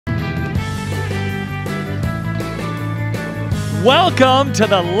Welcome to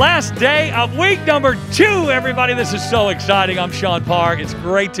the last day of week number 2, everybody. This is so exciting. I'm Sean Parr. It's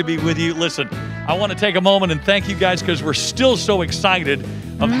great to be with you. Listen, I want to take a moment and thank you guys because we're still so excited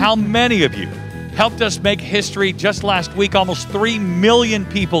of how many of you helped us make history. Just last week, almost 3 million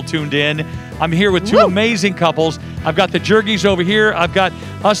people tuned in. I'm here with two amazing couples. I've got the Jergies over here. I've got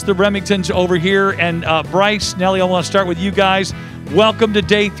us, the Remingtons, over here. And Bryce, Nellie, I want to start with you guys. Welcome to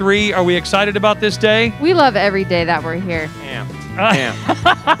day 3. Are we excited about this day? We love every day that we're here.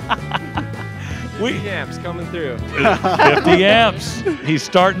 Amps coming through. 50 amps. He's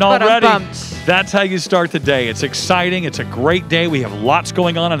starting already. Ba-dum-bum. That's how you start the day. It's exciting. It's a great day. We have lots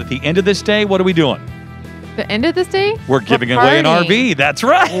going on. And at the end of this day, what are we doing? The end of this day? We're giving away an RV. That's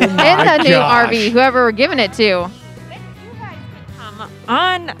right. In the new RV, whoever we're giving it to. You guys can come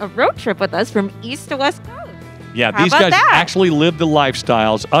on a road trip with us from east to west coast. Yeah, How these about guys that? actually live the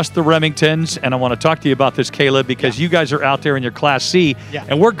lifestyles. Us, the Remingtons, and I want to talk to you about this, Caleb, because you guys are out there in your Class C,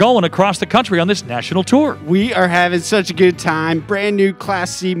 and we're going across the country on this national tour. We are having such a good time. Brand new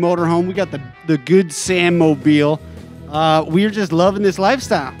Class C motorhome. We got the Good Sam Mobile. We are just loving this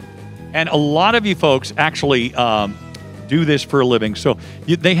lifestyle. And a lot of you folks actually do this for a living. So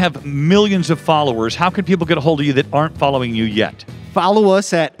they have millions of followers. How can people get a hold of you that aren't following you yet? Follow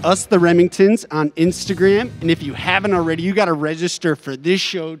us at Us the Remingtons on Instagram. And if you haven't already, you got to register for this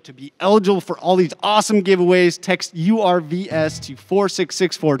show to be eligible for all these awesome giveaways. Text URVS to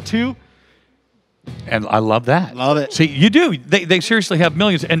 46642. And I love that. Love it. See, you do. They seriously have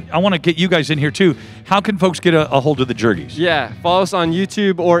millions. And I want to get you guys in here, too. How can folks get a hold of the Jergies? Yeah, follow us on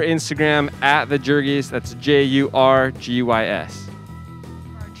YouTube or Instagram at the Jergies. That's JURGYS.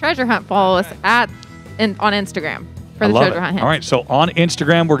 Treasure Hunt, follow us on Instagram for the Treasure Hunt. All right, so on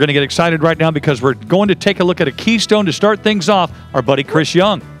Instagram, we're going to get excited right now because we're going to take a look at a Keystone to start things off. Our buddy Chris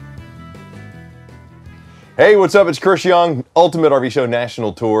Young. Hey, what's up? It's Chris Young, Ultimate RV Show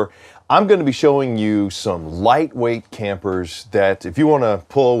National Tour. I'm going to be showing you some lightweight campers that if you want to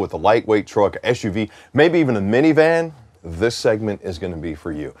pull with a lightweight truck, SUV, maybe even a minivan, this segment is going to be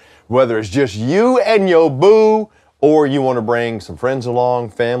for you. Whether it's just you and your boo, or you want to bring some friends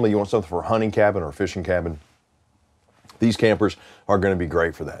along, family, you want something for a hunting cabin or a fishing cabin, these campers are going to be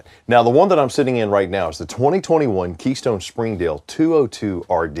great for that. Now, the one that I'm sitting in right now is the 2021 Keystone Springdale 202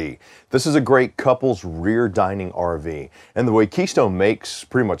 RD. This is a great couples rear dining RV. And the way Keystone makes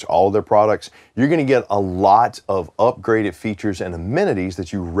pretty much all of their products, you're going to get a lot of upgraded features and amenities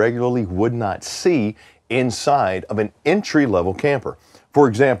that you regularly would not see inside of an entry-level camper. For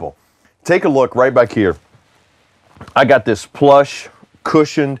example, take a look right back here. I got this plush,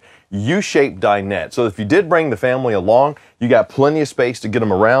 cushioned, U-shaped dinette. So if you did bring the family along, you got plenty of space to get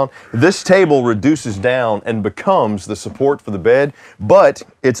them around. This table reduces down and becomes the support for the bed, but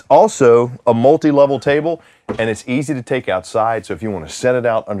it's also a multi-level table and it's easy to take outside. So if you want to set it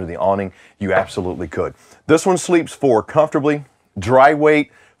out under the awning, you absolutely could. This one sleeps 4 comfortably, dry weight,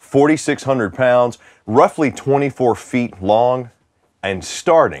 4,600 pounds, roughly 24 feet long, and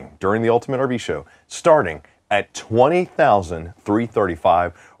starting during the Ultimate RV Show, starting at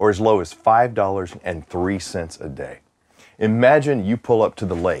 $20,335 or as low as $5.03 a day. Imagine you pull up to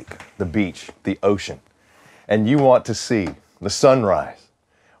the lake, the beach, the ocean, and you want to see the sunrise.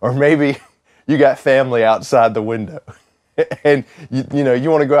 Or maybe you got family outside the window and you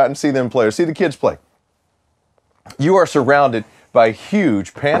want to go out and see them play or see the kids play. You are surrounded by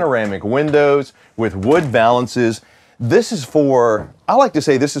huge panoramic windows with wood valances. This is for, I like to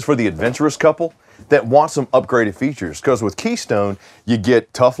say this is for the adventurous couple that want some upgraded features, because with Keystone, you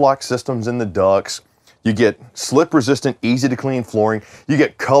get tough lock systems in the ducts, you get slip resistant, easy to clean flooring, you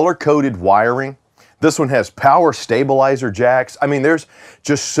get color coded wiring. This one has power stabilizer jacks. I mean, there's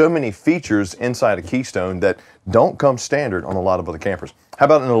just so many features inside a Keystone that don't come standard on a lot of other campers. How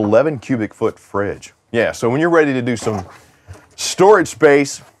about an 11 cubic foot fridge? Yeah, so when you're ready to do some storage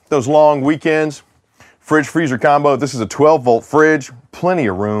space, those long weekends, fridge freezer combo, this is a 12 volt fridge, plenty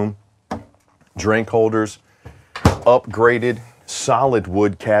of room. Drink holders, upgraded solid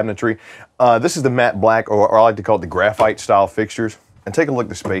wood cabinetry. This is the matte black, or I like to call it the graphite style fixtures. And take a look at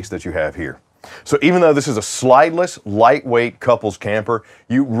the space that you have here. So even though this is a slideless, lightweight couples camper,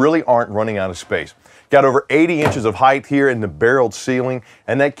 you really aren't running out of space. Got over 80 inches of height here in the barreled ceiling,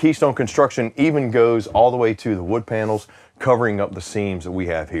 and that Keystone construction even goes all the way to the wood panels, covering up the seams that we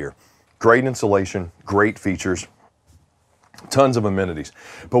have here. Great insulation, great features. Tons of amenities.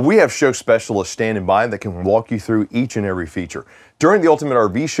 But we have show specialists standing by that can walk you through each and every feature. During the Ultimate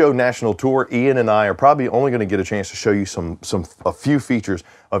RV Show National Tour, Ian and I are probably only going to get a chance to show you a few features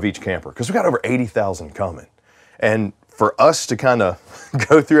of each camper, because we've got over 80,000 coming. And for us to kind of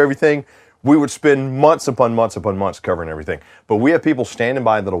go through everything, We would spend months upon months upon months covering everything. But we have people standing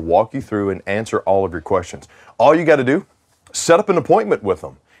by that'll walk you through and answer all of your questions. All you got to do, set up an appointment with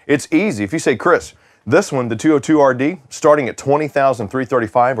them. It's easy. If you say, Chris, this one, the 202RD, starting at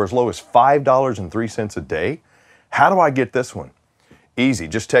 $20,335 or as low as $5.03 a day, how do I get this one? Easy.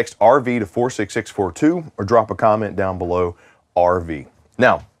 Just text RV to 46642 or drop a comment down below RV.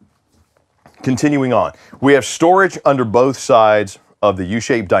 Now, continuing on, we have storage under both sides of the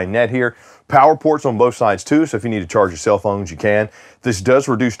U-shaped dinette here. Power ports on both sides too, so if you need to charge your cell phones, you can. This does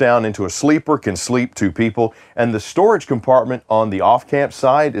reduce down into a sleeper, can sleep 2 people, and the storage compartment on the off-camp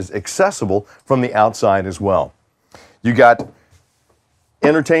side is accessible from the outside as well. You got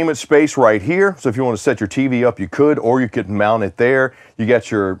entertainment space right here, so if you want to set your TV up, you could, or you could mount it there. You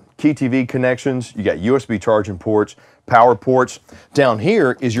got your key TV connections, you got USB charging ports, power ports. Down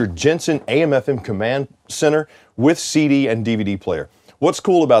here is your Jensen AM/FM command center with CD and DVD player. What's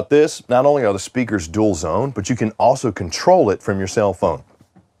cool about this, not only are the speakers dual zone, but you can also control it from your cell phone.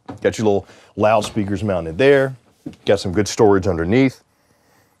 Got your little loudspeakers mounted there. Got some good storage underneath.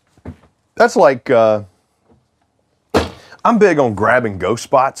 That's like, I'm big on grab and go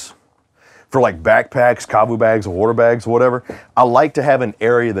spots for like backpacks, kavu bags, water bags, whatever. I like to have an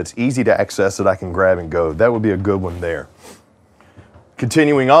area that's easy to access that I can grab and go. That would be a good one there.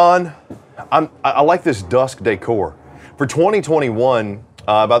 Continuing on, I like this dusk decor. For 2021,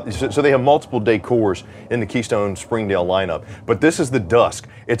 so they have multiple decors in the Keystone Springdale lineup, but this is the dusk.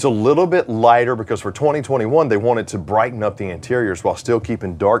 It's a little bit lighter because for 2021, they wanted to brighten up the interiors while still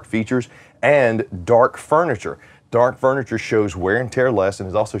keeping dark features and dark furniture. Dark furniture shows wear and tear less, and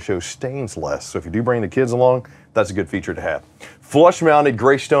it also shows stains less. So if you do bring the kids along, that's a good feature to have. Flush mounted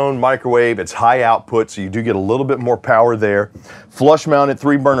Greystone microwave. It's high output, so you do get a little bit more power there. Flush mounted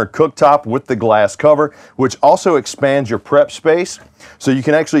 3-burner cooktop with the glass cover, which also expands your prep space. So you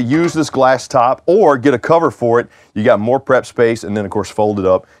can actually use this glass top or get a cover for it. You got more prep space, and then of course fold it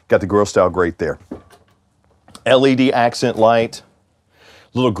up. Got the grill style grate there. LED accent light.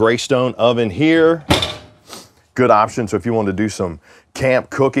 Little Greystone oven here. Good option, so if you want to do some camp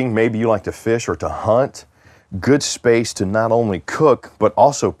cooking, maybe you like to fish or to hunt, good space to not only cook, but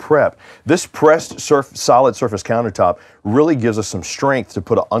also prep. This pressed solid surface countertop really gives us some strength to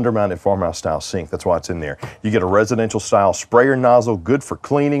put an undermounted farmhouse style sink. That's why it's in there. You get a residential style sprayer nozzle, good for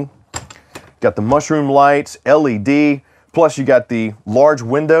cleaning. Got the mushroom lights, LED, plus you got the large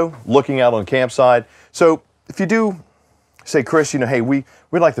window looking out on the campsite. So if you do say, Chris, hey, we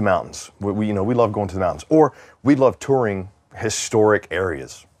like the mountains. We love going to the mountains, or we love touring historic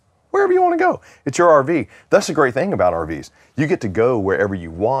areas. Wherever you want to go, it's your RV. That's the great thing about RVs. You get to go wherever you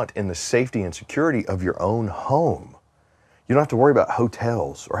want in the safety and security of your own home. You don't have to worry about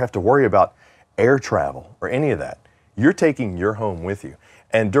hotels or have to worry about air travel or any of that. You're taking your home with you.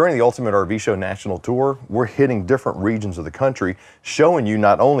 And during the Ultimate RV Show National Tour, we're hitting different regions of the country, showing you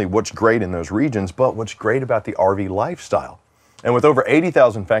not only what's great in those regions, but what's great about the RV lifestyle. And with over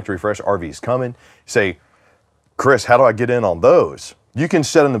 80,000 factory fresh RVs coming, say, Chris, how do I get in on those? You can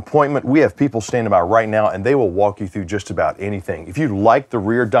set an appointment. We have people standing by right now, and they will walk you through just about anything. If you like the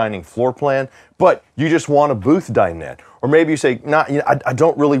rear dining floor plan, but you just want a booth dinette, or maybe you say, I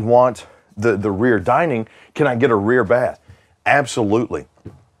don't really want the rear dining. Can I get a rear bath? Absolutely.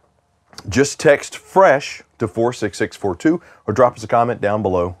 Just text FRESH to 46642 or drop us a comment down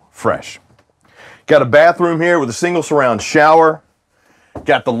below, FRESH. Got a bathroom here with a single surround shower.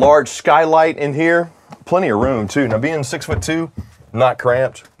 Got the large skylight in here. Plenty of room too. Now being 6'2", not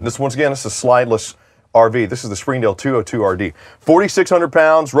cramped. This once again, it's a slideless RV. This is the Springdale 202RD. 4,600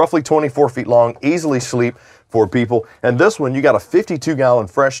 pounds, roughly 24 feet long, easily sleep for people. And this one, you got a 52-gallon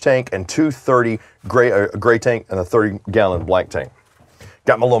fresh tank and two 30 gray tank and a 30-gallon black tank.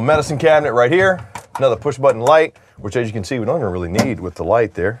 Got my little medicine cabinet right here. Another push-button light, which as you can see, we don't even really need with the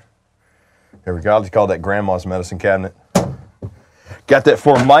light there. There we go. I'll just call that Grandma's medicine cabinet. Got that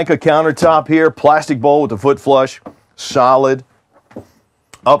Formica countertop here, plastic bowl with the foot flush, solid.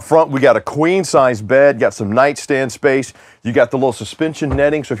 Up front, we got a queen-size bed, got some nightstand space. You got the little suspension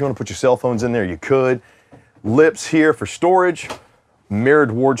netting, so if you want to put your cell phones in there, you could. Lips here for storage,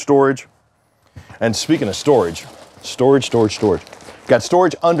 mirrored ward storage. And speaking of storage, storage. Got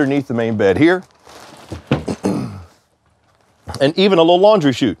storage underneath the main bed here. And even a little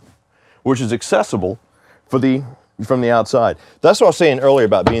laundry chute, which is accessible from the outside. That's what I was saying earlier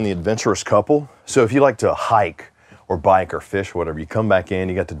about being the adventurous couple. So if you like to hike or bike or fish, whatever, you come back in,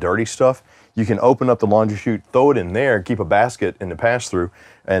 you got the dirty stuff, you can open up the laundry chute, throw it in there, keep a basket in the pass-through,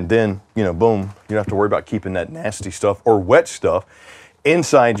 and then, boom, you don't have to worry about keeping that nasty stuff or wet stuff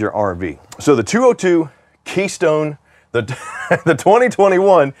inside your RV. So the 202 Keystone The, the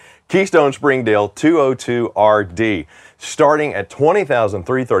 2021 Keystone Springdale 202RD, starting at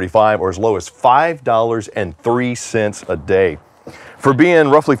 $20,335 or as low as $5.03 a day. For being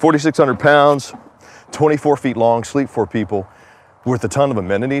roughly 4,600 pounds, 24 feet long, sleep for people, with a ton of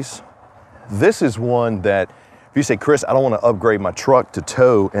amenities, this is one that, if you say, Chris, I don't want to upgrade my truck to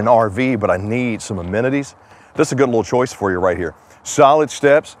tow an RV, but I need some amenities, this is a good little choice for you right here. Solid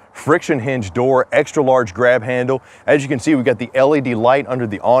steps, friction hinge door, extra large grab handle. As you can see, we've got the LED light under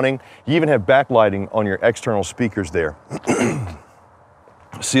the awning. You even have backlighting on your external speakers there.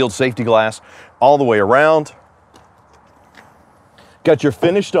 Sealed safety glass all the way around. Got your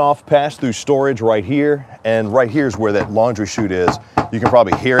finished off pass-through storage right here, and right here is where that laundry chute is. You can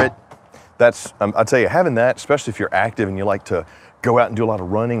probably hear it. That's, I'll tell you, having that, especially if you're active and you like to go out and do a lot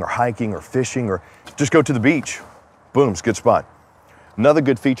of running or hiking or fishing or just go to the beach, boom, it's a good spot. Another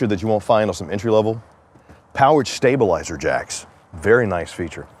good feature that you won't find on some entry level, powered stabilizer jacks. Very nice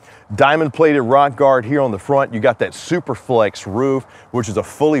feature. Diamond plated rock guard here on the front. You got that super flex roof, which is a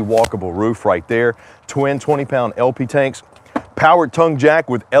fully walkable roof right there. Twin 20-pound LP tanks. Powered tongue jack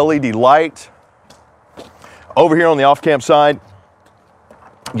with LED light. Over here on the off-camp side,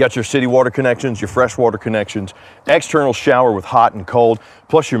 you got your city water connections, your fresh water connections, external shower with hot and cold,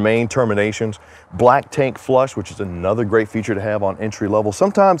 plus your main terminations. Black tank flush, which is another great feature to have on entry level.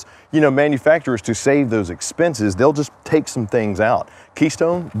 Sometimes, you know, manufacturers, to save those expenses, they'll just take some things out.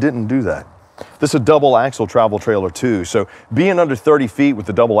 Keystone didn't do that. This is a double axle travel trailer too. So being under 30 feet with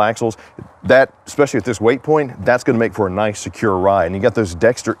the double axles, that, especially at this weight point, that's gonna make for a nice secure ride. And you got those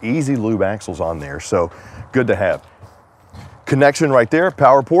Dexter Easy Lube axles on there, so good to have. Connection right there,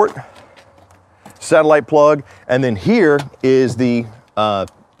 power port, satellite plug, and then here is the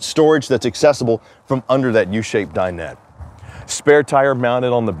storage that's accessible from under that U-shaped dinette. Spare tire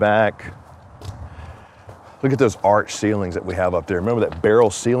mounted on the back. Look at those arch ceilings that we have up there. Remember that barrel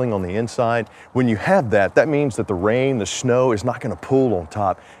ceiling on the inside? When you have that, that means that the rain, the snow is not gonna pool on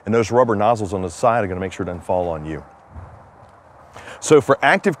top, and those rubber nozzles on the side are gonna make sure it doesn't fall on you. So for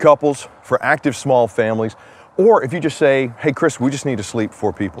active couples, for active small families, or if you just say, hey Chris, we just need to sleep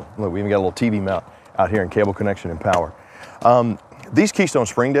 4 people. Look, we even got a little TV mount out here in cable connection and power. These Keystone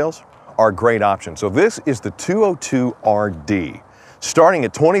Springdales are a great option. So this is the 202RD, starting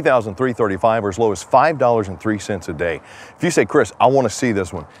at $20,335 or as low as $5.03 a day. If you say, Chris, I want to see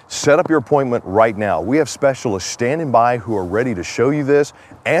this one, set up your appointment right now. We have specialists standing by who are ready to show you this,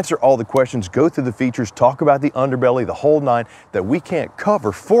 answer all the questions, go through the features, talk about the underbelly, the whole nine that we can't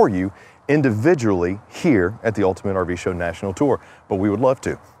cover for you individually here at the Ultimate RV Show National Tour, but we would love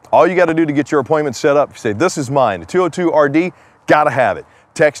to. All you got to do to get your appointment set up, say, this is mine, the 202RD, got to have it.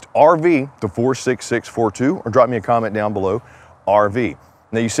 Text RV to 46642 or drop me a comment down below, RV.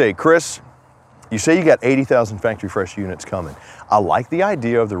 Now you say, Chris, you say you got 80,000 factory fresh units coming. I like the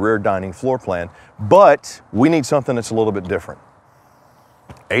idea of the rear dining floor plan, but we need something that's a little bit different.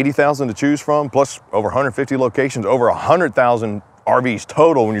 80,000 to choose from, plus over 150 locations, over 100,000 RVs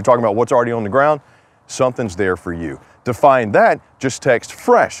total when you're talking about what's already on the ground, something's there for you. To find that, just text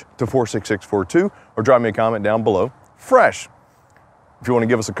FRESH to 46642 or drop me a comment down below, FRESH. If you want to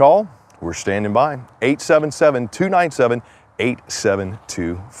give us a call, we're standing by,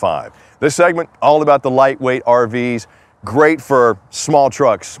 877-297-8725. This segment, all about the lightweight RVs, great for small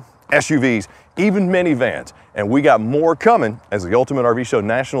trucks, SUVs, even minivans. And we got more coming as the Ultimate RV Show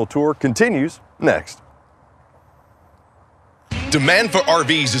National Tour continues next. Demand for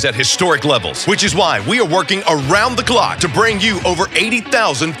RVs is at historic levels, which is why we are working around the clock to bring you over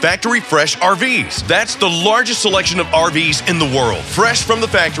 80,000 factory fresh RVs. That's the largest selection of RVs in the world, fresh from the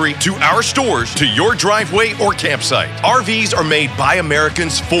factory to our stores to your driveway or campsite. RVs are made by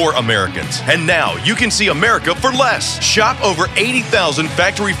Americans for Americans, and now you can see America for less. Shop over 80,000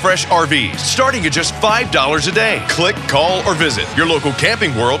 factory fresh RVs, starting at just $5 a day. Click, call, or visit your local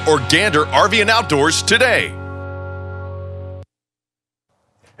Camping World or Gander RV and Outdoors today.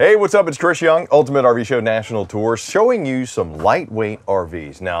 Hey, what's up? It's Chris Young, Ultimate RV Show National Tour, showing you some lightweight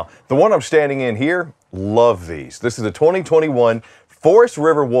RVs. Now, the one I'm standing in here, love these. This is a 2021 Forest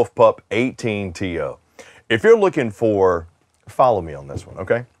River Wolf Pup 18TO. If you're looking for, follow me on this one,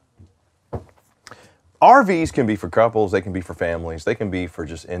 okay? RVs can be for couples, they can be for families, they can be for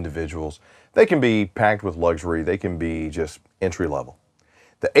just individuals, they can be packed with luxury, they can be just entry level.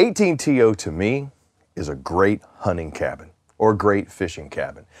 The 18TO to me is a great hunting cabin or a great fishing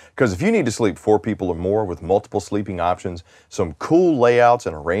cabin. Because if you need to sleep 4 people or more with multiple sleeping options, some cool layouts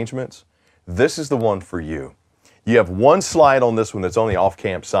and arrangements, this is the one for you. You have one slide on this one that's on the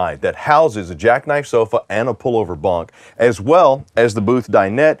off-camp side that houses a jackknife sofa and a pullover bunk, as well as the booth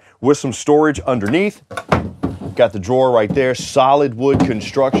dinette with some storage underneath got the drawer right there, solid wood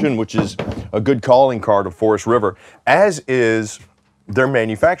construction, which is a good calling card of Forest River, as is their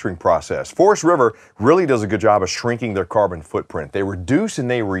manufacturing process. Forest River really does a good job of shrinking their carbon footprint. They reduce and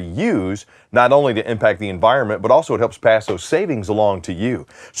they reuse, not only to impact the environment, but also it helps pass those savings along to you.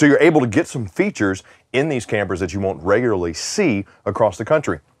 So you're able to get some features in these campers that you won't regularly see across the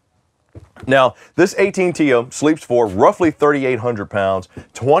country. Now, this 18TO sleeps for roughly 3,800 pounds,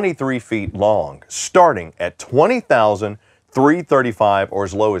 23 feet long, starting at $20,335 or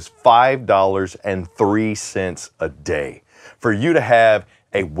as low as $5.03 a day for you to have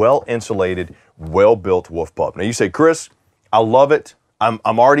a well-insulated, well-built wolf pup. Now you say, Chris, I love it. I'm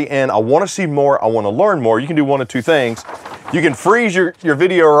already in. I want to see more. I want to learn more. You can do one of two things. You can freeze your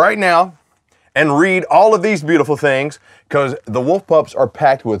video right now and read all of these beautiful things, because the wolf pups are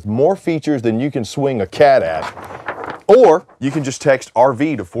packed with more features than you can swing a cat at. Or you can just text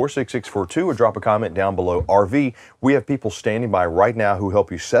RV to 46642 or drop a comment down below RV. We have people standing by right now who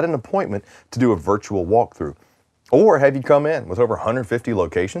help you set an appointment to do a virtual walkthrough. Or have you come in with over 150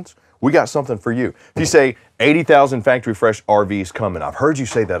 locations? We got something for you. If you say 80,000 factory fresh RVs coming, I've heard you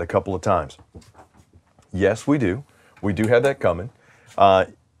say that a couple of times. Yes, we do. We do have that coming.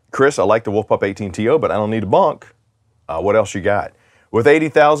 Chris, I like the Wolf Pup 18TO, but I don't need a bunk. What else you got? With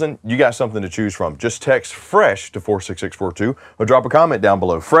 80,000, you got something to choose from. Just text FRESH to 46642 or drop a comment down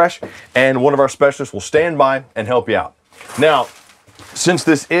below, FRESH, and one of our specialists will stand by and help you out. Now, since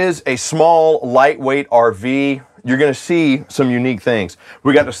this is a small, lightweight RV, you're going to see some unique things.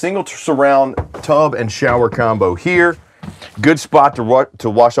 We got a single surround tub and shower combo here. Good spot to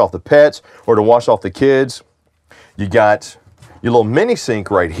wash off the pets or to wash off the kids. You got your little mini sink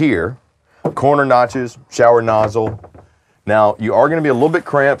right here, corner notches, shower nozzle. Now, you are going to be a little bit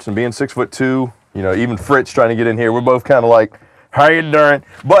cramped, and being 6'2", you know, even Fritz trying to get in here, we're both kind of like, how you doing?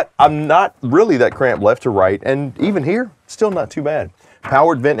 But I'm not really that cramped left to right, and even here, still not too bad.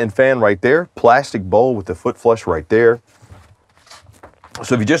 Powered vent and fan right there, plastic bowl with the foot flush right there.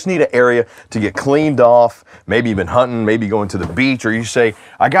 So if you just need an area to get cleaned off, maybe you've been hunting, maybe going to the beach, or you say,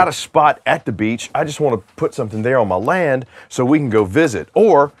 I got a spot at the beach, I just want to put something there on my land so we can go visit.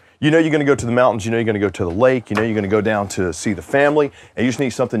 Or, you know you're going to go to the mountains, you know you're going to go to the lake, you know you're going to go down to see the family, and you just need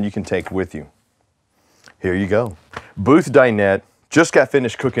something you can take with you. Here you go. Booth dinette, just got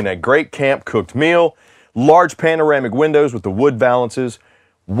finished cooking that great camp cooked meal, large panoramic windows with the wood valances,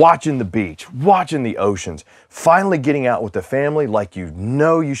 watching the beach, watching the oceans, finally getting out with the family like you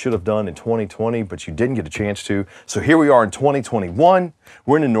know you should have done in 2020, but you didn't get a chance to. So here we are in 2021.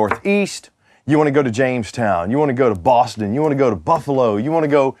 We're in the Northeast. You want to go to Jamestown. You want to go to Boston. You want to go to Buffalo. You want to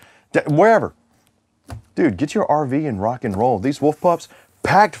go wherever. Dude, get your RV and rock and roll. These wolf pups,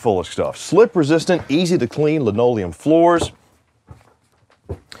 packed full of stuff. Slip resistant, easy to clean linoleum floors.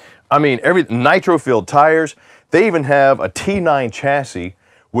 I mean, nitro filled tires. They even have a T9 chassis,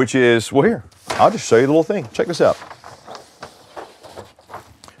 which is, well, here, I'll just show you the little thing. Check this out.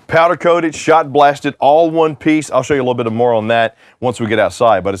 Powder coated, shot blasted, all one piece. I'll show you a little bit more on that once we get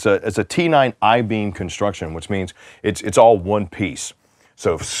outside, but it's a T9 I-beam construction, which means it's all one piece.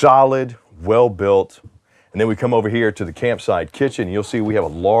 So solid, well built. And then we come over here to the campsite kitchen. You'll see we have a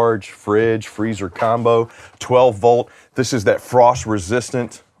large fridge, freezer combo, 12 volt. This is that frost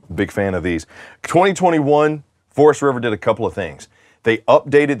resistant. Big fan of these. 2021, Forest River did a couple of things. They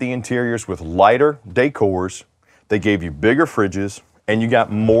updated the interiors with lighter decors. They gave you bigger fridges, and you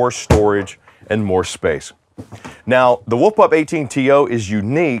got more storage and more space. Now, the Wolf Pup 18TO is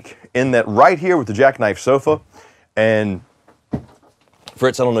unique in that right here with the jackknife sofa, and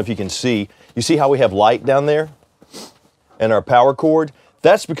Fritz, I don't know if you can see, you see how we have light down there and our power cord?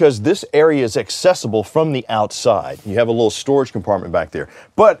 That's because this area is accessible from the outside. You have a little storage compartment back there.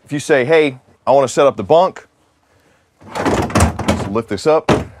 But if you say, hey, I want to set up the bunk, lift this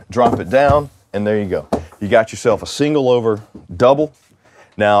up, drop it down, and there you go. You got yourself a single over double.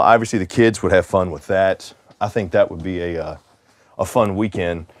 Now, obviously the kids would have fun with that. I think that would be a fun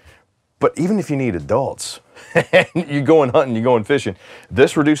weekend. But even if you need adults, you're going hunting, you're going fishing,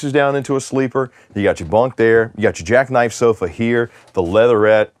 this reduces down into a sleeper. You got your bunk there, you got your jackknife sofa here, the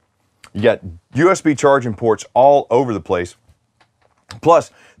leatherette. You got USB charging ports all over the place. Plus,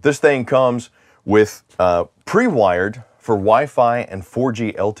 this thing comes with pre-wired for Wi-Fi and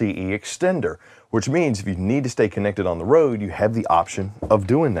 4G LTE extender, which means if you need to stay connected on the road, you have the option of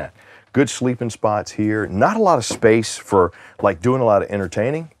doing that. Good sleeping spots here. Not a lot of space for like doing a lot of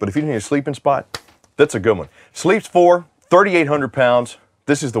entertaining, but if you need a sleeping spot, that's a good one. Sleeps for 3,800 pounds.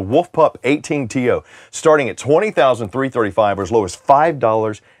 This is the Wolf Pup 18TO, starting at $20,335 or as low as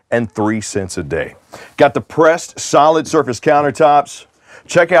 $5.03 a day. Got the pressed solid surface countertops,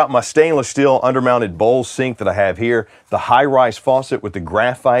 Check out my stainless steel undermounted bowl sink that I have here, the high-rise faucet with the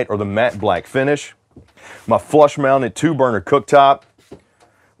graphite or the matte black finish, my flush-mounted 2-burner cooktop.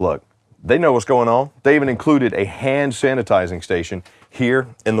 Look, they know what's going on. They even included a hand sanitizing station here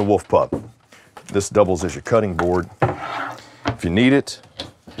in the Wolf Pup. This doubles as your cutting board if you need it.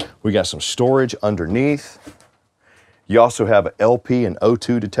 We got some storage underneath. You also have an LP and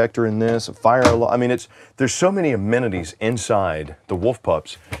O2 detector in this, a fire alarm. I mean, there's so many amenities inside the Wolf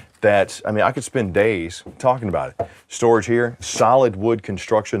Pups that, I mean, I could spend days talking about it. Storage here, solid wood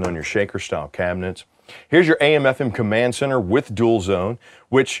construction on your shaker style cabinets. Here's your AM/FM command center with dual zone,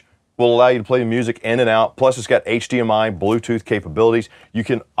 which will allow you to play music in and out. Plus, it's got HDMI, Bluetooth capabilities. You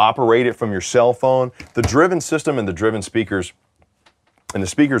can operate it from your cell phone. The driven system and the driven speakers, and the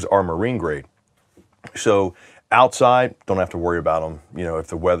speakers are marine grade. So outside, don't have to worry about them, you know, if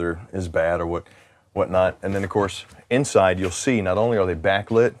the weather is bad or whatnot. And then, of course, inside, you'll see not only are they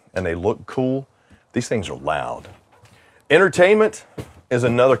backlit and they look cool, these things are loud. Entertainment is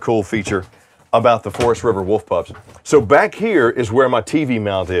another cool feature about the Forest River Wolf Pups. So back here is where my TV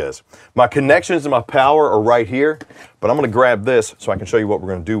mount is. My connections and my power are right here, but I'm gonna grab this so I can show you what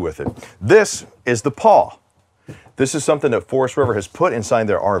we're gonna do with it. This is the paw. This is something that Forest River has put inside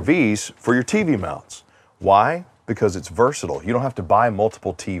their RVs for your TV mounts. Why? Because it's versatile. You don't have to buy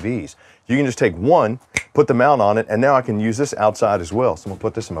multiple TVs. You can just take one, put the mount on it, and now I can use this outside as well. So I'm gonna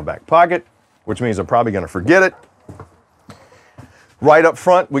put this in my back pocket, which means I'm probably gonna forget it. Right up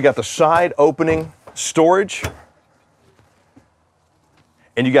front, we got the side opening storage.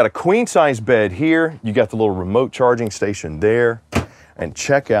 And you got a queen size bed here. You got the little remote charging station there. And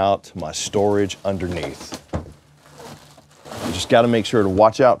check out my storage underneath. You just got to make sure to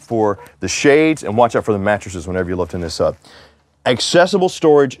watch out for the shades and watch out for the mattresses whenever you're lifting this up. Accessible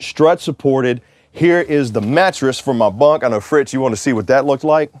storage, strut supported. Here is the mattress for my bunk. I know, Fritz, you want to see what that looked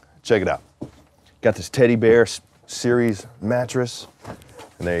like? Check it out. Got this teddy bear series mattress,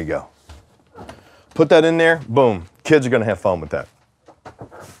 and there you go. Put that in there, boom. Kids are going to have fun with that.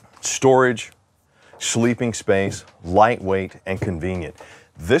 Storage, sleeping space, lightweight, and convenient.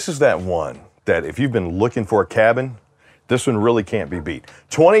 This is that one that if you've been looking for a cabin, this one really can't be beat.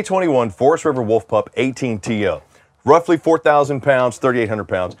 2021 Forest River Wolf Pup 18TL. Roughly 4,000 pounds, 3,800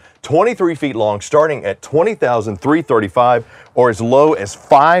 pounds, 23 feet long, starting at $20,335 or as low as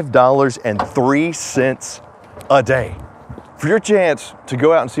 $5.03 a day. For your chance to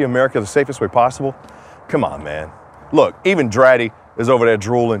go out and see America the safest way possible, come on, man. Look, even Dratty is over there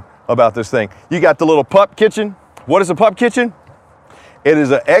drooling about this thing. You got the little pup kitchen. What is a pup kitchen? It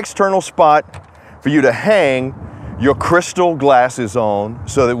is an external spot for you to hang your crystal glasses on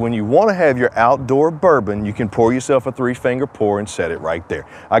so that when you want to have your outdoor bourbon, you can pour yourself a 3-finger pour and set it right there.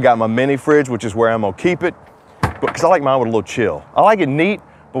 I got my mini fridge, which is where I'm gonna keep it, because I like mine with a little chill. I like it neat,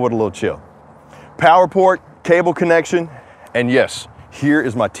 but with a little chill. Power port, cable connection, and yes, here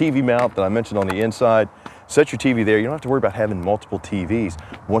is my TV mount that I mentioned on the inside. Set your TV there. You don't have to worry about having multiple TVs.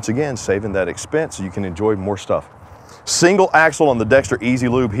 Once again, saving that expense so you can enjoy more stuff. Single axle on the Dexter Easy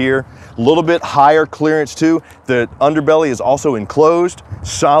Lube here. A little bit higher clearance too. The underbelly is also enclosed.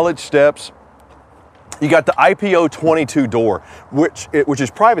 Solid steps. You got the IPO 22 door, which is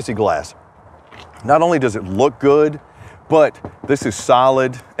privacy glass. Not only does it look good, but this is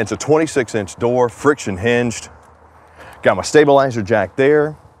solid. It's a 26-inch door, friction hinged. Got my stabilizer jack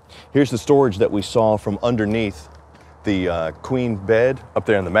there. Here's the storage that we saw from underneath the queen bed up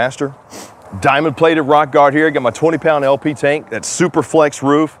there in the master. Diamond plated rock guard here. Got my 20-pound LP tank. That's super flex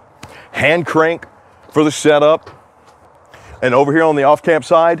roof. Hand crank for the setup. And over here on the off-camp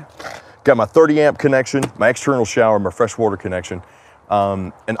side, got my 30-amp connection, my external shower, my freshwater connection.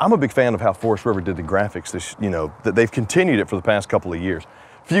 And I'm a big fan of how Forest River did the graphics. That they've continued it for the past couple of years.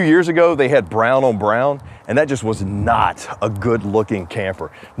 A few years ago, they had brown on brown, and that just was not a good-looking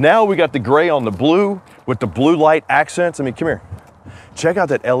camper. Now we got the gray on the blue with the blue light accents. I mean, come here. Check out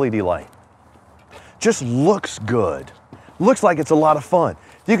that LED light. Just looks good. Looks like it's a lot of fun.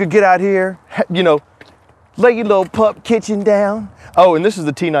 You could get out here, you know, lay your little pup kitchen down. Oh, and this is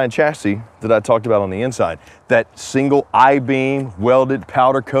the T9 chassis that I talked about on the inside. That single I-beam, welded,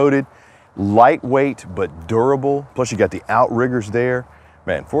 powder coated, lightweight but durable. Plus you got the outriggers there.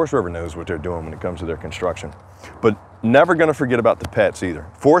 Man, Forest River knows what they're doing when it comes to their construction. But never gonna forget about the pets either.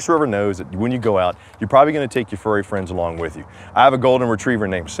 Forest River knows that when you go out, you're probably gonna take your furry friends along with you. I have a golden retriever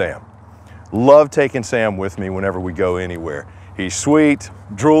named Sam. Love taking Sam with me whenever we go anywhere. He's sweet,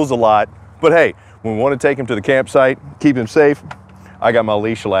 drools a lot, but hey, when we want to take him to the campsite, keep him safe, I got my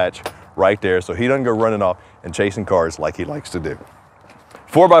leash latch right there so he doesn't go running off and chasing cars like he likes to do.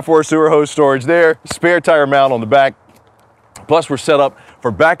 4x4 sewer hose storage there, spare tire mount on the back, Plus, we're set up for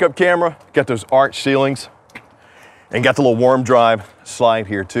backup camera, got those arch ceilings, and got the little warm drive slide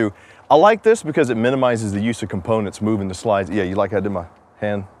here too. I like this because it minimizes the use of components moving the slides. Yeah, you like how I did my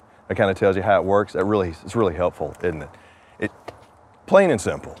hand? That kind of tells you how it works. It's really helpful, isn't it? Plain and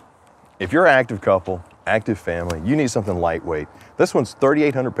simple. If you're an active couple, active family, you need something lightweight. This one's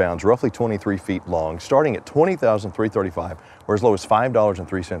 3,800 pounds, roughly 23 feet long, starting at $20,335 or as low as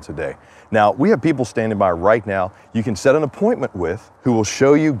 $5.03 a day. Now, we have people standing by right now you can set an appointment with who will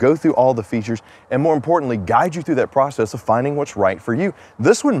show you, go through all the features, and more importantly, guide you through that process of finding what's right for you.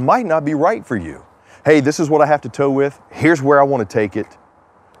 This one might not be right for you. Hey, this is what I have to tow with. Here's where I want to take it.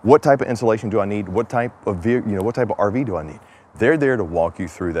 What type of insulation do I need? What type of RV do I need? They're there to walk you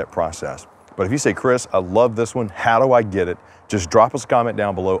through that process. But if you say, Chris, I love this one, how do I get it? Just drop us a comment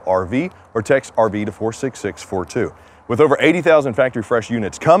down below RV or text RV to 46642. With over 80,000 factory fresh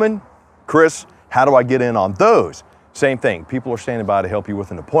units coming, Chris, how do I get in on those? Same thing, people are standing by to help you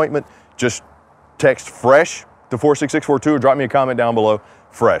with an appointment. Just text fresh to 46642 or drop me a comment down below,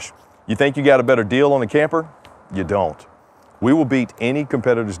 fresh. You think you got a better deal on a camper? You don't. We will beat any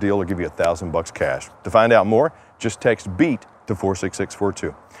competitor's deal or give you $1,000 cash. To find out more, just text BEAT to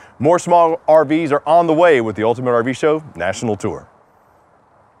 46642. More small RVs are on the way with the Ultimate RV Show National Tour.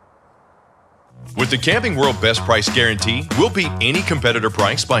 With the Camping World Best Price Guarantee, we'll beat any competitor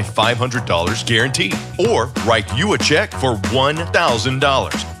price by $500 guaranteed, or write you a check for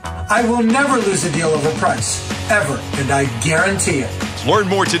 $1,000. I will never lose a deal over price, ever, and I guarantee it. Learn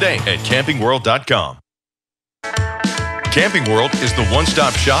more today at campingworld.com. Camping World is the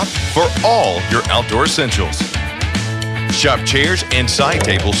one-stop shop for all your outdoor essentials. Shop chairs and side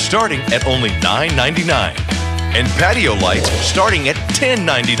tables starting at only $9.99 and patio lights starting at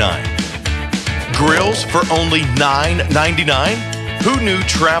 $10.99. Grills for only $9.99? Who knew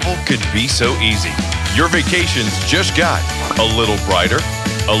travel could be so easy? Your vacations just got a little brighter,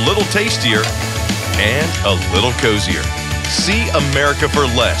 a little tastier, and a little cozier. See America for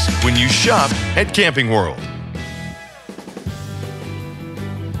less when you shop at Camping World.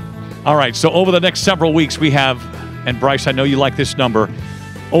 All right, so over the next several weeks, we have, and Bryce, I know you like this number,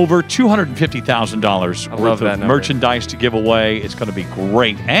 over $250,000 worth of merchandise to give away. It's going to be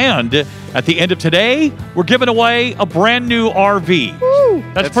great. And at the end of today, we're giving away a brand new RV. Woo,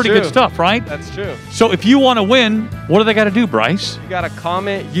 that's pretty good stuff, right? That's true. So if you want to win, what do they got to do, Bryce? You got to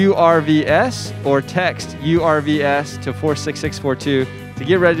comment URVS or text URVS to 46642 to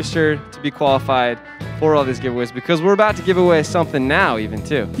get registered, to be qualified for all these giveaways, because we're about to give away something now even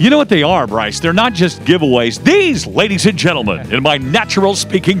too. You know what they are, Bryce? They're not just giveaways. These, ladies and gentlemen, in my natural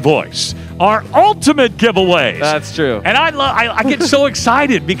speaking voice, are ultimate giveaways. That's true. And I get so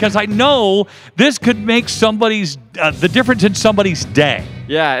excited because I know this could make somebody's, the difference in somebody's day.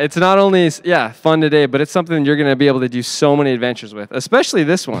 Yeah, it's not only fun today, but it's something you're going to be able to do so many adventures with, especially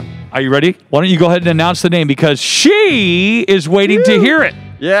this one. Are you ready? Why don't you go ahead and announce the name, because she is waiting to hear it.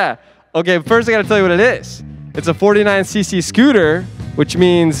 Yeah. Okay, first I got to tell you what it is. It's a 49cc scooter, which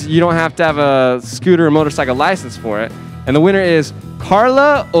means you don't have to have a scooter or motorcycle license for it. And the winner is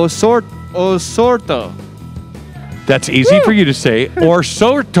Carla Osorto. That's easy for you to say.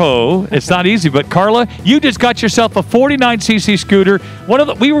 Osorto. It's not easy, but Carla, you just got yourself a 49cc scooter. One of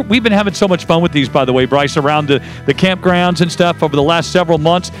the we've been having so much fun with these, by the way, Bryce, around the campgrounds and stuff over the last several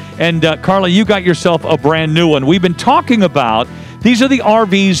months. And Carla, you got yourself a brand new one. We've been talking about these are the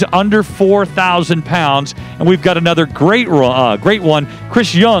RVs under 4,000 pounds, and we've got another great one.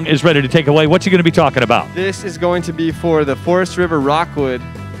 Chris Young is ready to take away. What's he going to be talking about? This is going to be for the Forest River Rockwood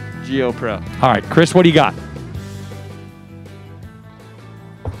Geo Pro. All right, Chris, what do you got?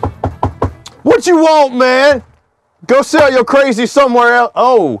 What you want, man? Go sell your crazy somewhere else.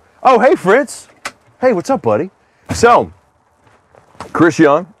 Oh, hey, Fritz. Hey, what's up, buddy? So, Chris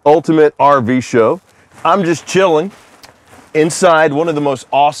Young, Ultimate RV Show. I'm just chilling inside one of the most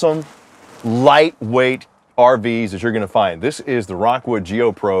awesome, lightweight RVs that you're gonna find. This is the Rockwood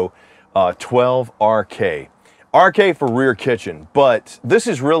Geo Pro 12RK. RK for rear kitchen, but this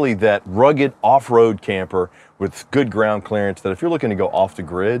is really that rugged off-road camper with good ground clearance that if you're looking to go off the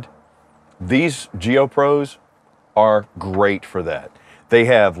grid, these Geo Pros are great for that. They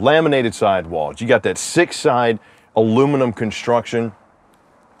have laminated sidewalls. You got that 6-side aluminum construction.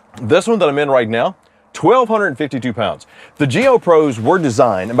 This one that I'm in right now, 1,252 pounds. The Geo Pros were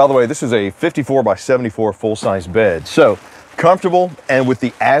designed, and by the way, this is a 54 by 74 full-size bed. So comfortable, and with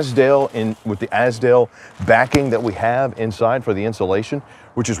the Azdel backing that we have inside for the insulation,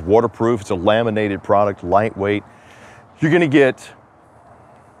 which is waterproof, it's a laminated product, lightweight. You're gonna get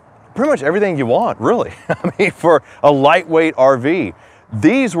pretty much everything you want, really. I mean, for a lightweight RV.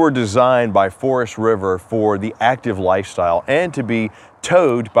 These were designed by Forest River for the active lifestyle and to be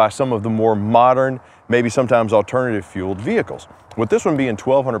towed by some of the more modern, maybe sometimes alternative fueled vehicles. With this one being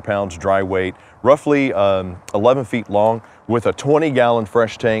 1,200 pounds dry weight, roughly 11 feet long, with a 20-gallon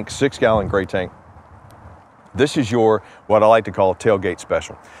fresh tank, 6-gallon gray tank. This is your, what I like to call, tailgate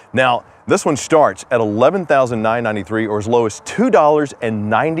special. Now, this one starts at $11,993 or as low as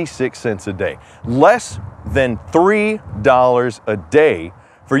 $2.96 a day. Less than $3 a day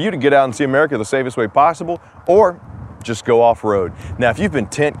for you to get out and see America the safest way possible, or just go off-road. Now, if you've been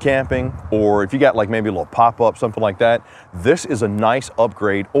tent camping, or if you got like maybe a little pop-up, something like that, this is a nice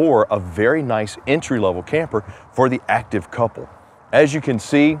upgrade or a very nice entry-level camper for the active couple. As you can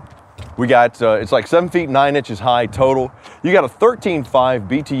see, we got, it's like 7 feet 9 inches high total. You got a 13.5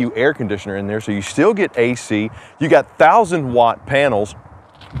 BTU air conditioner in there, so you still get AC. You got 1,000-watt panels.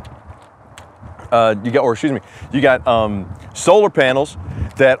 You got solar panels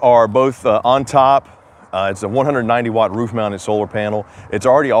that are both on top. It's a 190-watt roof-mounted solar panel. It's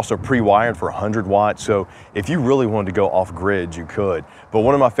already also pre-wired for 100 watts, so if you really wanted to go off-grid, you could. But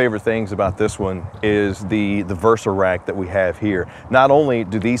one of my favorite things about this one is the Versa rack that we have here. Not only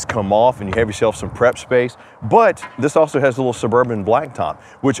do these come off and you have yourself some prep space, but this also has a little Suburban blacktop,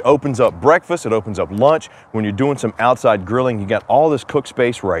 which opens up breakfast, it opens up lunch. When you're doing some outside grilling, you got all this cook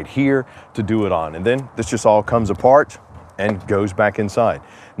space right here to do it on. And then this just all comes apart and goes back inside.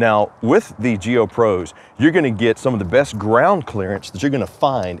 Now, with the Geo Pros, you're gonna get some of the best ground clearance that you're gonna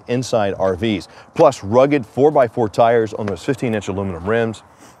find inside RVs, plus rugged 4x4 tires on those 15-inch aluminum rims,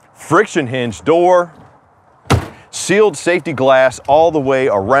 friction hinge door, sealed safety glass all the way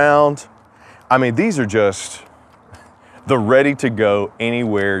around. I mean, these are just the ready-to-go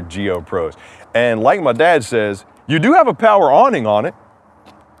anywhere Geo Pros. And like my dad says, you do have a power awning on it.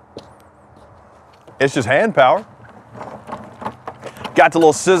 It's just hand power. Got the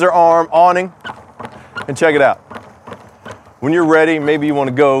little scissor arm awning, and check it out. When you're ready, maybe you want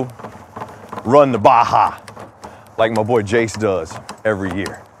to go run the Baja, like my boy Jace does every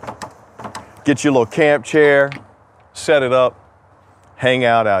year. Get your little camp chair, set it up, hang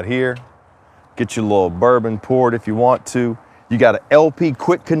out here. Get your little bourbon poured if you want to. You got an LP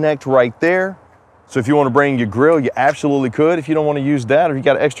quick connect right there. So if you want to bring your grill, you absolutely could. If you don't want to use that, or you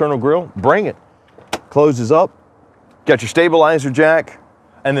got an external grill, bring it. Closes up. Got your stabilizer jack,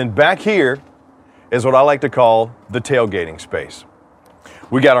 and then back here is what I like to call the tailgating space.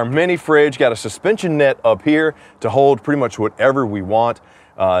 We got our mini fridge, got a suspension net up here to hold pretty much whatever we want.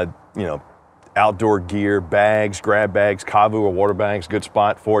 You know, outdoor gear, bags, grab bags, Kavu or water bags, good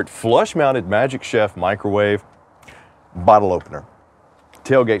spot for it. Flush mounted Magic Chef microwave, bottle opener,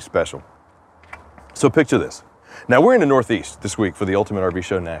 tailgate special. So picture this. Now we're in the Northeast this week for the Ultimate RV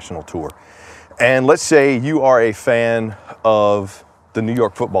Show National Tour. And let's say you are a fan of the New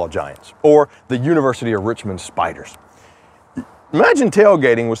York Football Giants or the University of Richmond Spiders. Imagine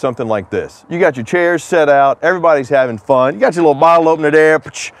tailgating with something like this. You got your chairs set out, everybody's having fun. You got your little bottle opener there.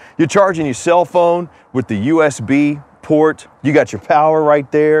 You're charging your cell phone with the USB port. You got your power right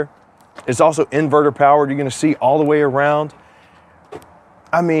there. It's also inverter powered. You're gonna see all the way around.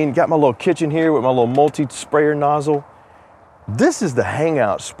 I mean, got my little kitchen here with my little multi-sprayer nozzle. This is the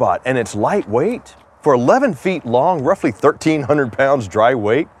hangout spot, and it's lightweight. For 11 feet long, roughly 1,300 pounds dry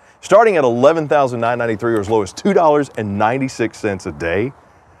weight, starting at $11,993 or as low as $2.96 a day.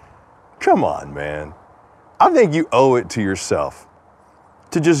 Come on, man. I think you owe it to yourself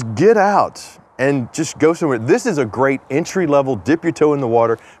to just get out and just go somewhere. This is a great entry-level, dip your toe in the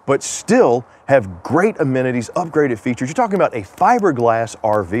water, but still have great amenities, upgraded features. You're talking about a fiberglass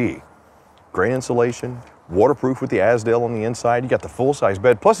RV. Great insulation, waterproof with the Asdale on the inside. You got the full-size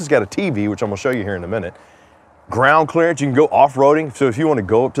bed, plus it's got a TV, which I'm gonna show you here in a minute. Ground clearance, you can go off-roading. So if you wanna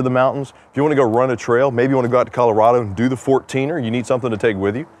go up to the mountains, if you wanna go run a trail, maybe you wanna go out to Colorado and do the 14er, you need something to take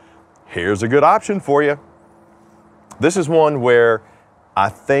with you, here's a good option for you. This is one where I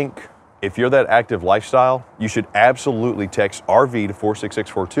think if you're that active lifestyle, you should absolutely text RV to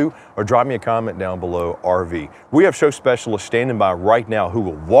 46642 or drop me a comment down below RV. We have show specialists standing by right now who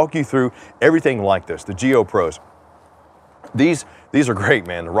will walk you through everything like this, the Geo Pros. These are great,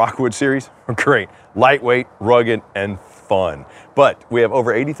 man. The Rockwood series are great. Lightweight, rugged, and fun. But we have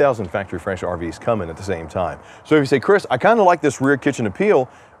over 80,000 factory fresh RVs coming at the same time. So if you say, Chris, I kind of like this rear kitchen appeal,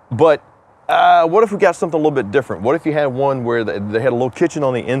 but what if we got something a little bit different? What if you had one where they had a little kitchen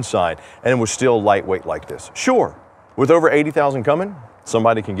on the inside and it was still lightweight like this? Sure, with over 80,000 coming,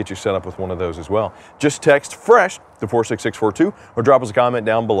 somebody can get you set up with one of those as well. Just text FRESH to 46642 or drop us a comment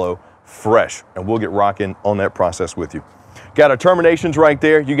down below, FRESH, and we'll get rocking on that process with you. Got our terminations right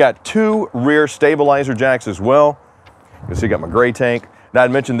there. You got 2 rear stabilizer jacks as well. You can see I got my gray tank. Now, I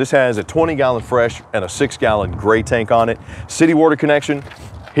mentioned this has a 20-gallon fresh and a 6-gallon gray tank on it. City water connection.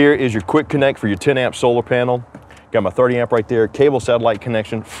 Here is your quick connect for your 10-amp solar panel. Got my 30-amp right there. Cable satellite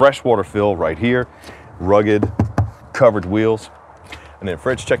connection. Fresh water fill right here. Rugged, covered wheels. And then,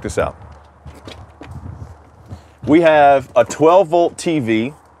 Fred, check this out. We have a 12-volt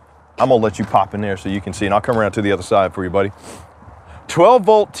TV. I'm gonna let you pop in there so you can see, and I'll come around to the other side for you, buddy.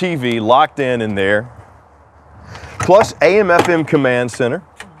 12-volt TV locked in there, plus AM/FM command center.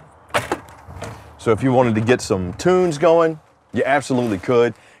 So if you wanted to get some tunes going, you absolutely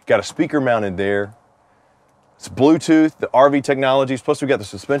could. Got a speaker mounted there. It's Bluetooth, the RV technologies, plus we got the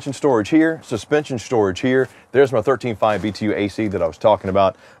suspension storage here, There's my 13.5 BTU AC that I was talking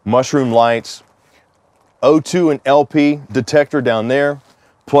about. Mushroom lights, O2 and LP detector down there,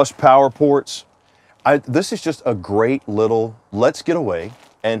 plus power ports. This is just a great little let's get away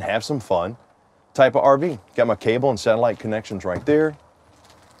and have some fun type of RV. Got my cable and satellite connections right there.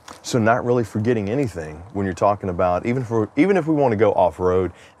 So not really forgetting anything when you're talking about, even if we want to go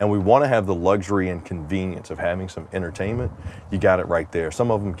off-road and we want to have the luxury and convenience of having some entertainment, you got it right there.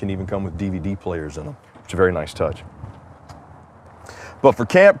 Some of them can even come with DVD players in them, which is a very nice touch. But for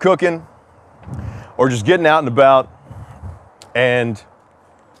camp cooking, or just getting out and about and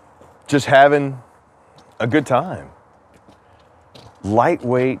just having a good time.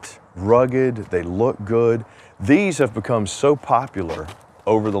 Lightweight, rugged, they look good. These have become so popular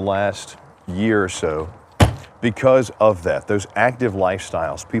over the last year or so because of that, those active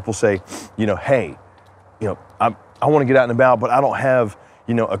lifestyles. People say, you know, hey, you know, I want to get out and about, but I don't have,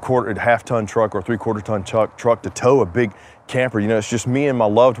 you know, a half-ton truck or 3/4 ton truck to tow a big camper. You know, it's just me and my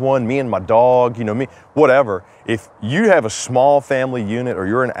loved one, me and my dog, you know, me, whatever. If you have a small family unit or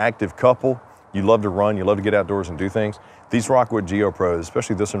you're an active couple, you love to run, you love to get outdoors and do things, these Rockwood GeoPros,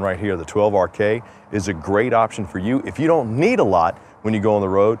 especially this one right here, the 12RK, is a great option for you if you don't need a lot when you go on the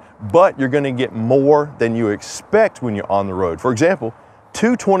road, but you're gonna get more than you expect when you're on the road. For example,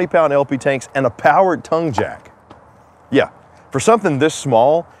 2 20-pound LP tanks and a powered tongue jack. Yeah, for something this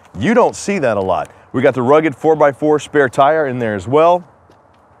small, you don't see that a lot. We got the rugged 4x4 spare tire in there as well.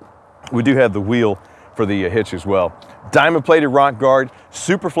 We do have the wheel for the hitch as well. Diamond plated rock guard,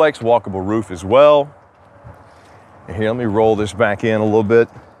 Superflex walkable roof as well. And here, let me roll this back in a little bit.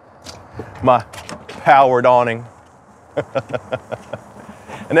 My powered awning.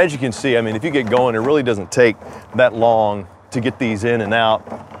 And as you can see, I mean, if you get going, it really doesn't take that long to get these in and out.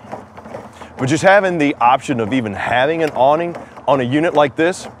 But just having the option of even having an awning on a unit like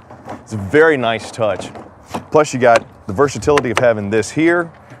this, it's a very nice touch. Plus you got the versatility of having this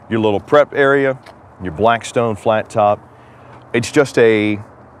here, your little prep area, your Blackstone flat top. It's just a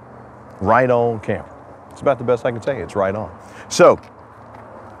right-on camper. It's about the best I can say. It's right on. So,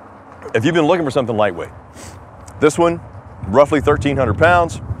 if you've been looking for something lightweight, this one, roughly 1,300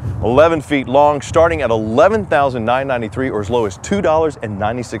 pounds, 11 feet long, starting at $11,993 or as low as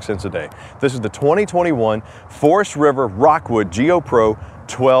 $2.96 a day. This is the 2021 Forest River Rockwood GeoPro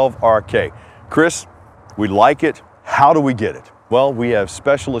 12RK. Chris, we like it. How do we get it? Well, we have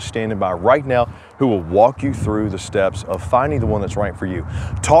specialists standing by right now who will walk you through the steps of finding the one that's right for you.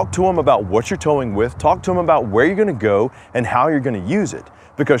 Talk to them about what you're towing with, talk to them about where you're gonna go and how you're gonna use it.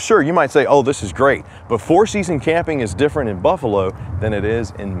 Because sure, you might say, oh, this is great, but 4-season camping is different in Buffalo than it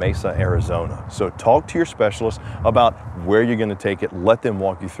is in Mesa, Arizona. So talk to your specialist about where you're gonna take it, let them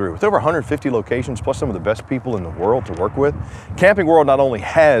walk you through. With over 150 locations, plus some of the best people in the world to work with, Camping World not only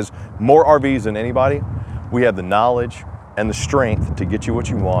has more RVs than anybody, we have the knowledge and the strength to get you what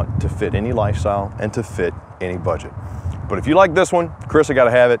you want, to fit any lifestyle and to fit any budget. But if you like this one, Chris, I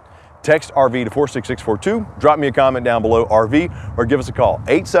gotta have it. Text RV to 46642, drop me a comment down below RV, or give us a call,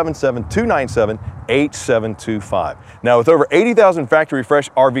 877-297-8725. Now with over 80,000 factory fresh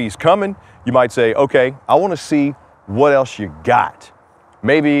RVs coming, you might say, okay, I wanna see what else you got.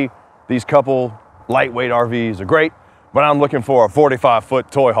 Maybe these couple lightweight RVs are great, but I'm looking for a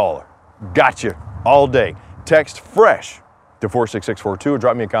 45-foot toy hauler. Gotcha, all day. Text FRESH to 46642 or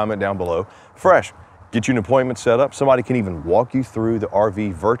drop me a comment down below, FRESH. Get you an appointment set up. Somebody can even walk you through the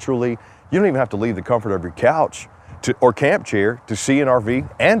RV virtually. You don't even have to leave the comfort of your couch or camp chair to see an RV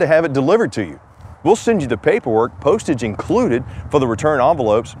and to have it delivered to you. We'll send you the paperwork, postage included for the return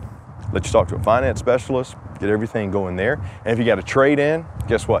envelopes. Let you talk to a finance specialist, get everything going there. And if you got a trade in,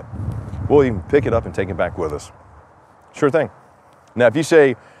 guess what? We'll even pick it up and take it back with us. Sure thing. Now, if you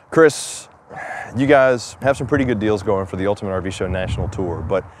say, Chris, you guys have some pretty good deals going for the Ultimate RV Show National Tour,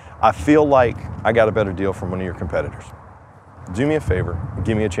 but I feel like I got a better deal from one of your competitors. Do me a favor and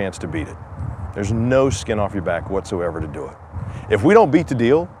give me a chance to beat it. There's no skin off your back whatsoever to do it. If we don't beat the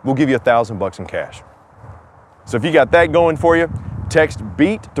deal, we'll give you $1,000 in cash. So if you got that going for you, Text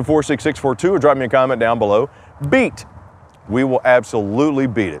BEAT to 46642 or drop me a comment down below. BEAT. We will absolutely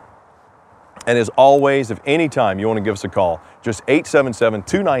beat it. And as always, if any time you want to give us a call, just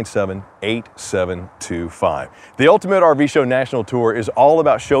 877-297-8725. The Ultimate RV Show National Tour is all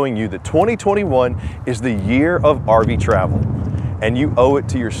about showing you that 2021 is the year of RV travel. And you owe it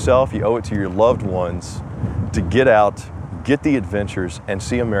to yourself, you owe it to your loved ones to get out, get the adventures, and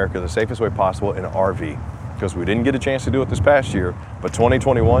see America the safest way possible in an RV. Because we didn't get a chance to do it this past year, but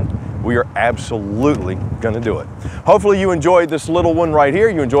 2021, we are absolutely gonna do it. Hopefully you enjoyed this little one right here.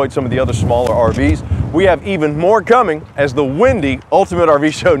 You enjoyed some of the other smaller RVs. We have even more coming as the windy Ultimate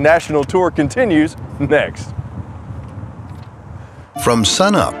RV Show National Tour continues next. From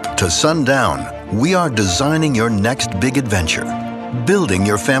sunup to sundown, we are designing your next big adventure, building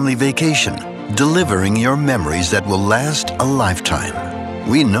your family vacation, delivering your memories that will last a lifetime.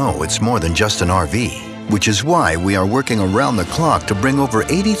 We know it's more than just an RV, which is why we are working around the clock to bring over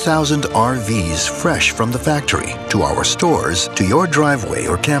 80,000 RVs fresh from the factory to our stores, to your driveway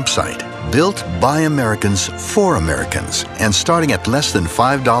or campsite. Built by Americans for Americans and starting at less than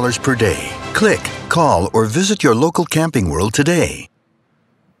 $5 per day. Click, call, or visit your local Camping World today.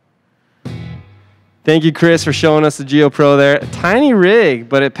 Thank you, Chris, for showing us the GeoPro there. A tiny rig,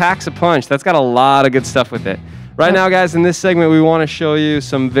 but it packs a punch. That's got a lot of good stuff with it. Right now, guys, in this segment, we want to show you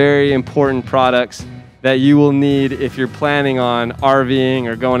some very important products that you will need if you're planning on RVing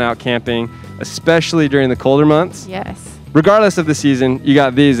or going out camping, especially during the colder months. Yes. Regardless of the season, you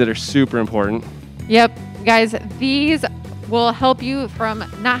got these that are super important. Yep, guys, these will help you from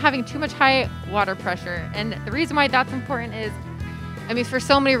not having too much high water pressure. And the reason why that's important is, I mean, for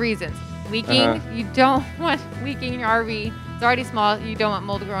so many reasons. Leaking, you don't want leaking in your RV. It's already small. You don't want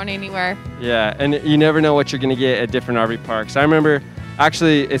mold growing anywhere. Yeah, and you never know what you're going to get at different RV parks. I remember,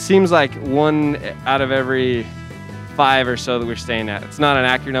 actually, it seems like 1 out of every 5 or so that we're staying at. It's not an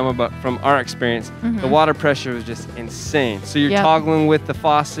accurate number, but from our experience, the water pressure was just insane. So you're toggling with the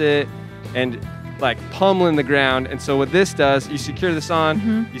faucet and like pummeling the ground. And so what this does, you secure this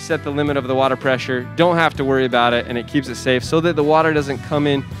on, you set the limit of the water pressure, don't have to worry about it, and it keeps it safe so that the water doesn't come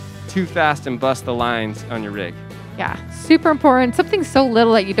in too fast and bust the lines on your rig. Yeah, super important. Something so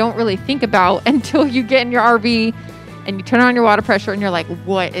little that you don't really think about until you get in your RV and you turn on your water pressure and you're like,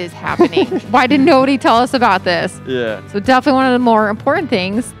 what is happening? Why did nobody tell us about this? Yeah. So definitely one of the more important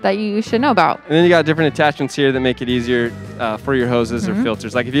things that you should know about. And then you got different attachments here that make it easier for your hoses or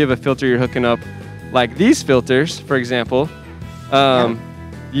filters. Like if you have a filter you're hooking up, like these filters, for example,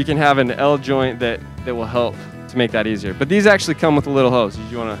 you can have an L joint that will help to make that easier. But these actually come with a little hose. Did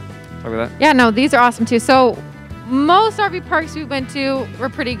you want to talk about that? Yeah, no, these are awesome too. So most RV parks we went to were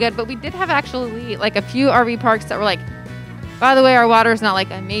pretty good, but we did have actually like a few RV parks that were like, by the way, our water is not like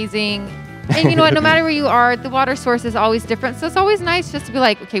amazing. And you know what, no matter where you are, the water source is always different. So it's always nice just to be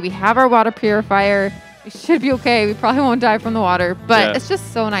like, okay, we have our water purifier. We should be okay. We probably won't die from the water, but it's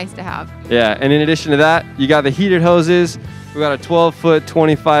just so nice to have. Yeah, and in addition to that, you got the heated hoses. We got a 12-foot,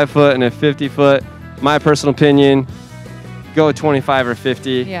 25-foot, and a 50-foot. My personal opinion, go 25 or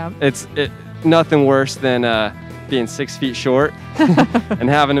 50. Yeah. It's nothing worse than being 6 feet short and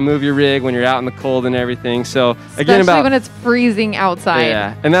having to move your rig when you're out in the cold and everything. So again, especially when it's freezing outside.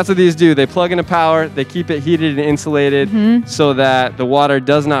 Yeah, and that's what these do. They plug into power, they keep it heated and insulated so that the water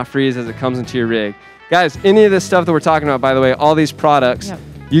does not freeze as it comes into your rig. Guys, any of this stuff that we're talking about, by the way, all these products,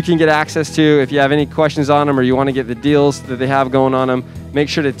 you can get access to. If you have any questions on them or you want to get the deals that they have going on them, make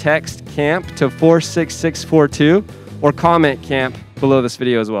sure to text CAMP to 46642 or comment CAMP below this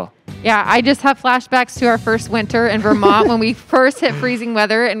video as well. Yeah, I just have flashbacks to our first winter in Vermont when we first hit freezing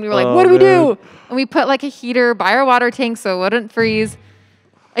weather and we were like, what do we do? And we put like a heater by our water tank so it wouldn't freeze.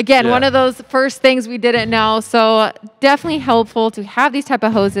 Again, one of those first things we didn't know. So definitely helpful to have these type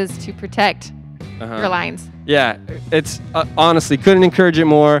of hoses to protect your lines. Yeah, it's honestly, couldn't encourage it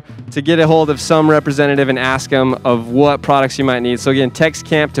more to get a hold of some representative and ask them of what products you might need. So again, text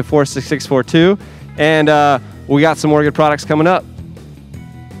CAMP to 46642 and we got some more good products coming up.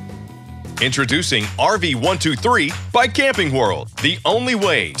 Introducing RV123 by Camping World, the only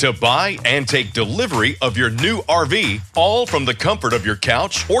way to buy and take delivery of your new RV, all from the comfort of your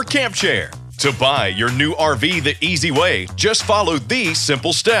couch or camp chair. To buy your new RV the easy way, just follow these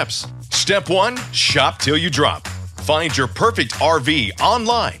simple steps. Step 1, shop till you drop. Find your perfect RV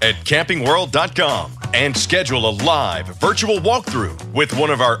online at campingworld.com and schedule a live virtual walkthrough with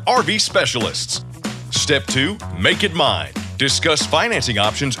one of our RV specialists. Step 2, make it mine. Discuss financing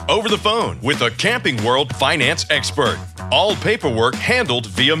options over the phone with a Camping World finance expert. All paperwork handled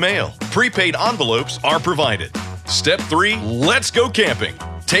via mail. Prepaid envelopes are provided. Step 3, let's go camping.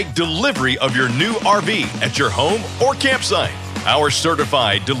 Take delivery of your new RV at your home or campsite. Our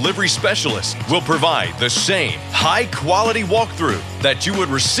certified delivery specialist will provide the same high-quality walkthrough that you would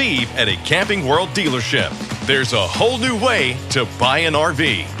receive at a Camping World dealership. There's a whole new way to buy an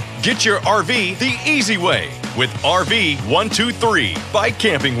RV. Get your RV the easy way with RV 123 by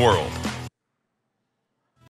Camping World.